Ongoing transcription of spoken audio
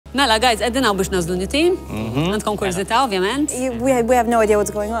Mela, guys, għeddina biex nazlu nitim. Għandkom kurzita, ovvjament. We have no idea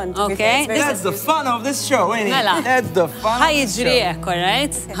what's going on. Okay. That's the fun of this show, ain't it? Mela. That's the fun of this show. Ħajġri ekk,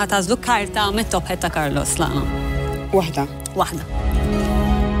 alright? Ħatazlu karta mit-top head ta' Carlos, laqna. Wahda. Wahda.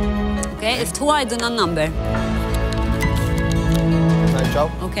 Okay, if two għajduna number.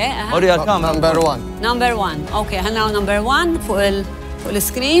 Okay, Orja l-kamera. Number 1. Number 1. Okay, ħannaw number 1 fuq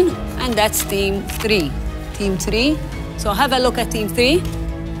il-screen, and that's team 3. Team 3. So have a look at team 3.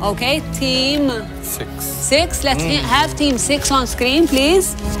 Okay, team 6. Let's have team 6 on screen,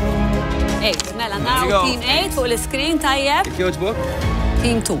 please. 8. Mela, naraw team 8 fuq il-screen, tajjeb.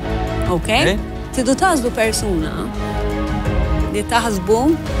 Team 2. Okay? Tidu taħsbu persuna li taħsbu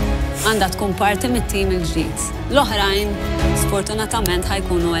għandha tkun parti mit-team il-ġdid. L-oħrajn, sfortunatament,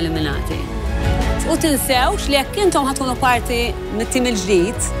 ħajkunu eliminati. U tinsewx li jekk intom ħatkunu parti mit-team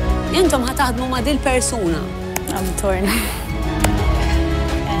il-ġdid, intom ħataħdmu ma' dil persuna. I'm torn.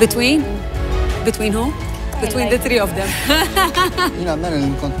 Between? Between who? Between the three of them. Jina,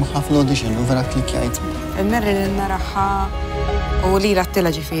 Marilyn kont maħħa fl-audition u vera klikjajt. Marilyn naraħħa u li rattila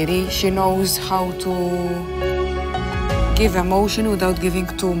ġifiri, she knows how to give emotion without giving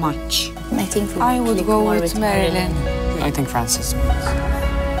too much. I would go with Marilyn. I think Frances.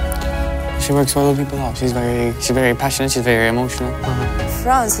 She works well with people out. She's very passionate, she's very emotional.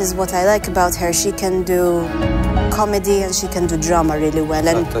 France is what I like about her. She can do comedy and she can do drama really well.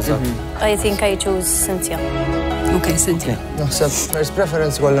 And I think I choose Cynthia. Okay, Cynthia. Naħseb, first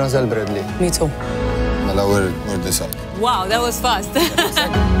preference għalla nażel Bradley. Me too. Mela, we're decided. Wow, that was fast.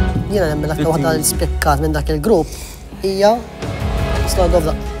 Jena nemmen l-aktar waħda l-spekkat minn dak il-grupp hija start of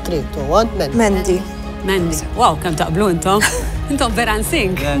the 3, 2, 1, Mandy. Mandy. Wow, kam taqblu intom. Intom vera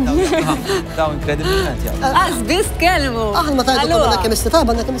nsink. Daw inkredibilment, Biss kelmu. Aħna ma tajdu għandna kemisti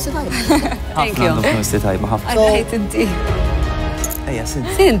tajba, għandna kemisti tajba. Thank you. Għandhom kemisti tajba, ħafna. Għajt inti. Ejja,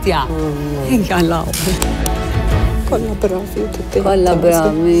 Cynthia. Cynthia. Inka law. Kolla bravi. Kolla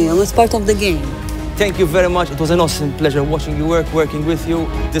bravi. It's part of the game. Thank you very much. It was an awesome pleasure watching you working with you.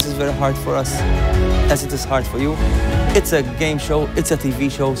 This is very hard for us, as it is hard for you. It's a game show, it's a TV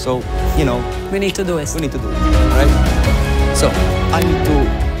show, so, you know. We need to do it. We need to do it, right? So, I need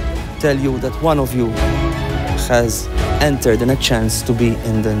to tell you that one of you has entered in a chance to be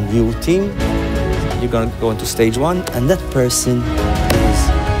in the new team. You're gonna go into stage 1, and that person is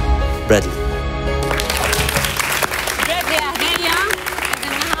Bradley.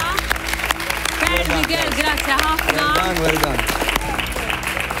 Grazie ħafna. Well done.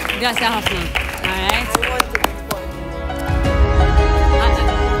 Grazie ħafna. All right.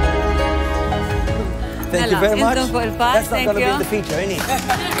 Thank you very much. That's not going to be in the feature, isn't it?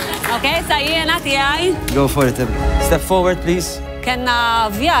 Okay, sajjena tijaj. Go for it. Step forward, please. Kenna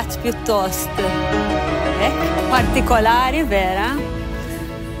vjaġġ pjuttost partikolari, vera.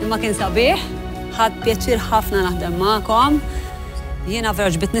 Imma kien sabiħ, ħadd pjaċir ħafna naħdem magħkom. Jiena vera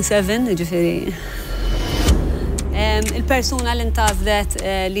ġbitni 7, ġifieri. Il-persuna li ntazlet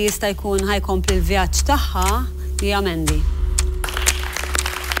li jista' jkun ħajkompli l-vjaġġ tagħha hija Mandy.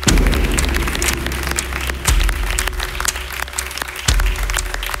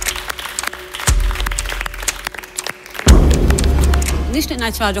 Nixtieq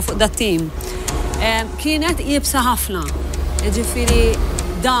ngħid xi ħaġa fuq dat-tim. Kienet qiebsa ħafna. Jiġifieri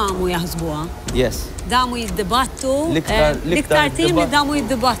damu jaħsbuha. Yes. Damu jiddibattu. L-iktar tim li damu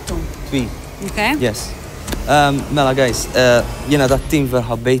jiddibattu. Twi. Okay? Yes. Mela, guys, jena dat team ver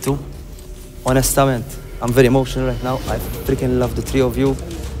ħabbejtu. Honestament, I'm very emotional right now. I freaking love the three of you.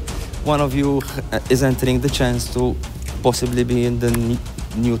 One of you is entering the chance to possibly be in the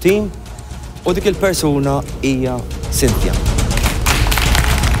new team. U dik il-persuna hija Cynthia.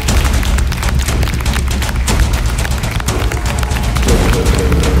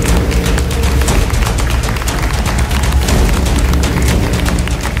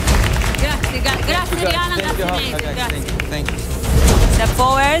 Thank you. Step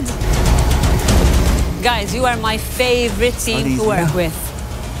forward. Guys, you are my favorite team to work with.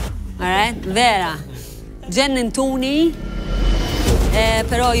 All right? Vera. Ġennintuni.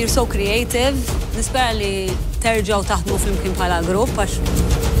 Pero you're so creative. Nispera li terġaw taħdmu fl-imkien bħala grupp għax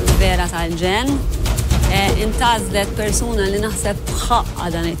vera tal-ġen. Intazlet persuna li naħseb ħaqqa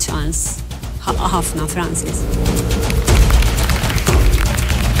dan iċ-ċans. Ħaqqa ħafna, Francis.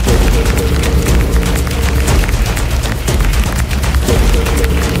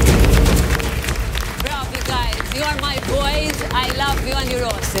 I love you and you're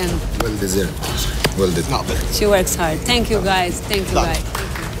awesome. Well deserved. Well deserved. She works hard. Thank you guys. Thank you guys.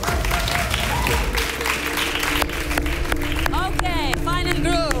 Okay, final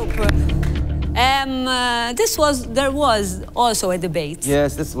group. there was also a debate.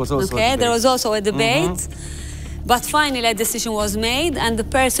 Yes, this was also a debate. There was also a debate. But finally, a decision was made, and the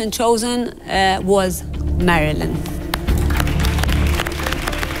person chosen was Marilyn.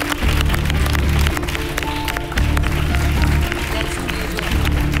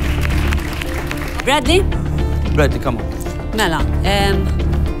 Bradley? Bradley, come on. Mela, dan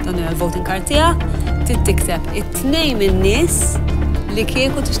il-voting card tiegħek, tikteb it-tnejn min-nies li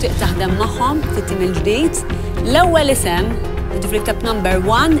kieku tixtieq taħdem magħhom fit-tim il-ġdid. L-ewwel isem, jiġifieri kteb number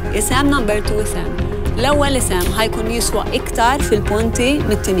 1 isem, number 2 isem. L-ewwel isem ħajkun jiswa iktar fil-punti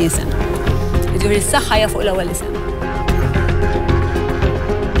mit-tieni isem. Jiġifieri s-saħħa hija fuq l-ewwel isem.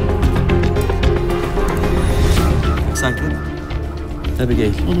 Excited?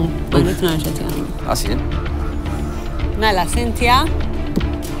 Abigail. Għandek narġa tiegħu. Asin. Mela, Cynthia,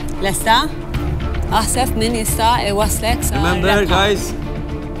 lesta, aħseb min jista' iwaslek sa. Remember, guys,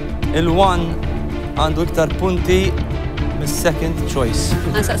 il-1 għandu iktar punti mis-second choice.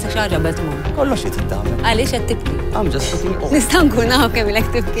 Għansaqsi xaġa betmu. Kollox jitiddamen. Għaliex qed tibki? I'm just looking off. Nista' nkun hawn kemm ilek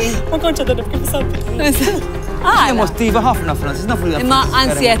tibki. Ma kontx qed nibki fis-sabbi. Emotiva ħafna, Francis, nafu li. Imma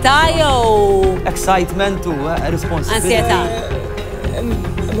ansjetà jew excitement u responsibility. ansjetà.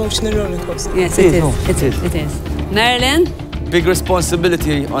 Emotional roller coaster. Yes, it is. Marilyn? Big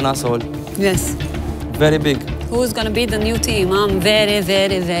responsibility on us all. Yes. Very big. Who's gonna be the new team? I'm very,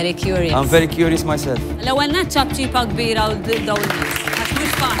 very, very curious. I'm very curious myself. L-ewwel naċċab ċipa kbira u dawn nies. Għax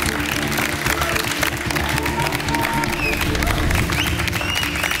mhux faċli.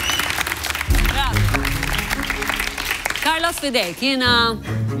 Carlos fidejk, jiena.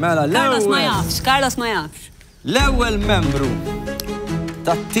 Mela, Carlos ma jafx. L-ewwel membru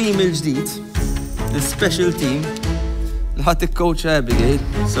tat-team il-ġdid, il-special team, l-ħat il-coach Abigail,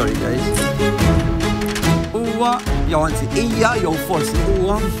 sorry guys, huwa, jew anzi hija jew forsi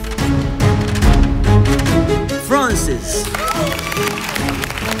huwa Francis.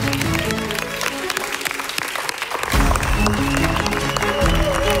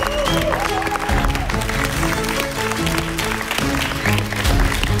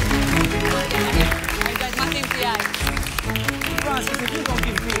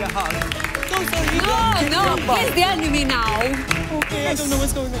 No, he's the enemy now. Okay, I don't know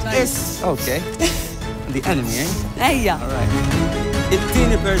what's going on. Yes, okay. The enemy, eh? Ejja. All right.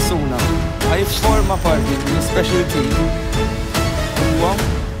 Il-tieni persuna ħajforma parti mill-special team huwa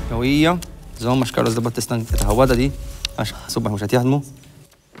jew hija, żomm għax Carlos Dabbat tista' titħawwada di għax subaħ mhux qed jaħdmu.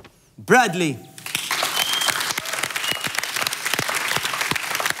 Bradley.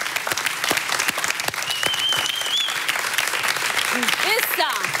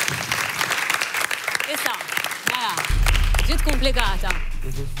 Issa, mela, ġiet komplikata.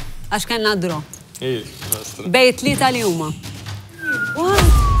 Għax kellna draw. Bej tlieta li huma.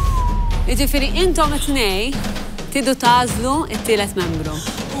 Jiġifieri intom it-tnej tidu tażlu it-tielet membru.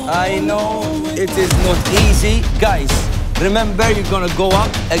 I know it is not easy, guys. Remember, you're gonna go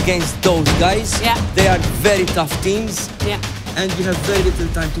up against those guys. Yeah. They are very tough teams. Yeah. And you have very little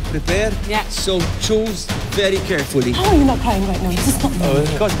time to prepare. Yeah. So choose very carefully. How are you not crying right now? This is not me.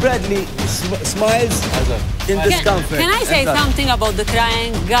 Because Bradley smiles in discomfort. Can I say something about the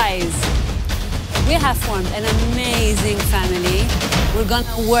crying? Guys, we have formed an amazing family. We're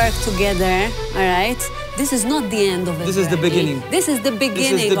gonna work together, all right? This is not the end of it. This is the beginning. This is the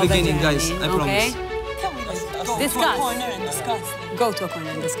beginning of it. Guys, I promise. Can we just go Discuss. to a corner and discuss? Go to a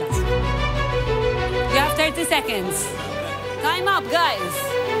corner and discuss. You have 30 seconds. Time up, guys.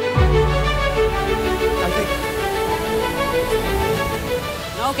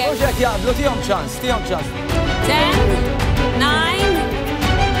 Okay. Project jaqblu, tijom ċans. 10, 9,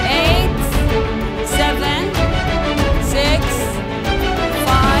 8, 7, 6,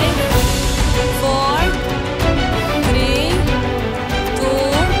 5, 4, 3, 2,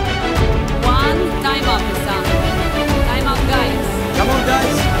 1. Time up, issa. Time up, guys. Come on,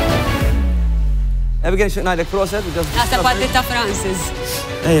 guys. Abigail, xeqnajdek proset. Nasa paddita Francis.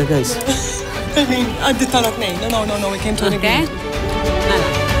 Hey, guys. I mean, I did not name. No, we came to an Okay? agreement. Mela.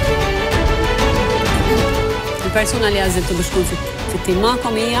 Il-persuna li għażiltu biex tkun fit-tim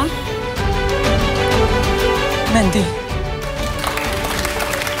magħkom hija? Mandy.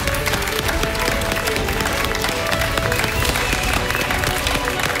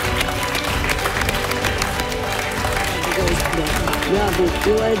 Bravo.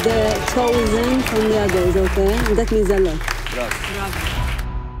 You are the chosen from the others, okay? And that means a lot. Bravo.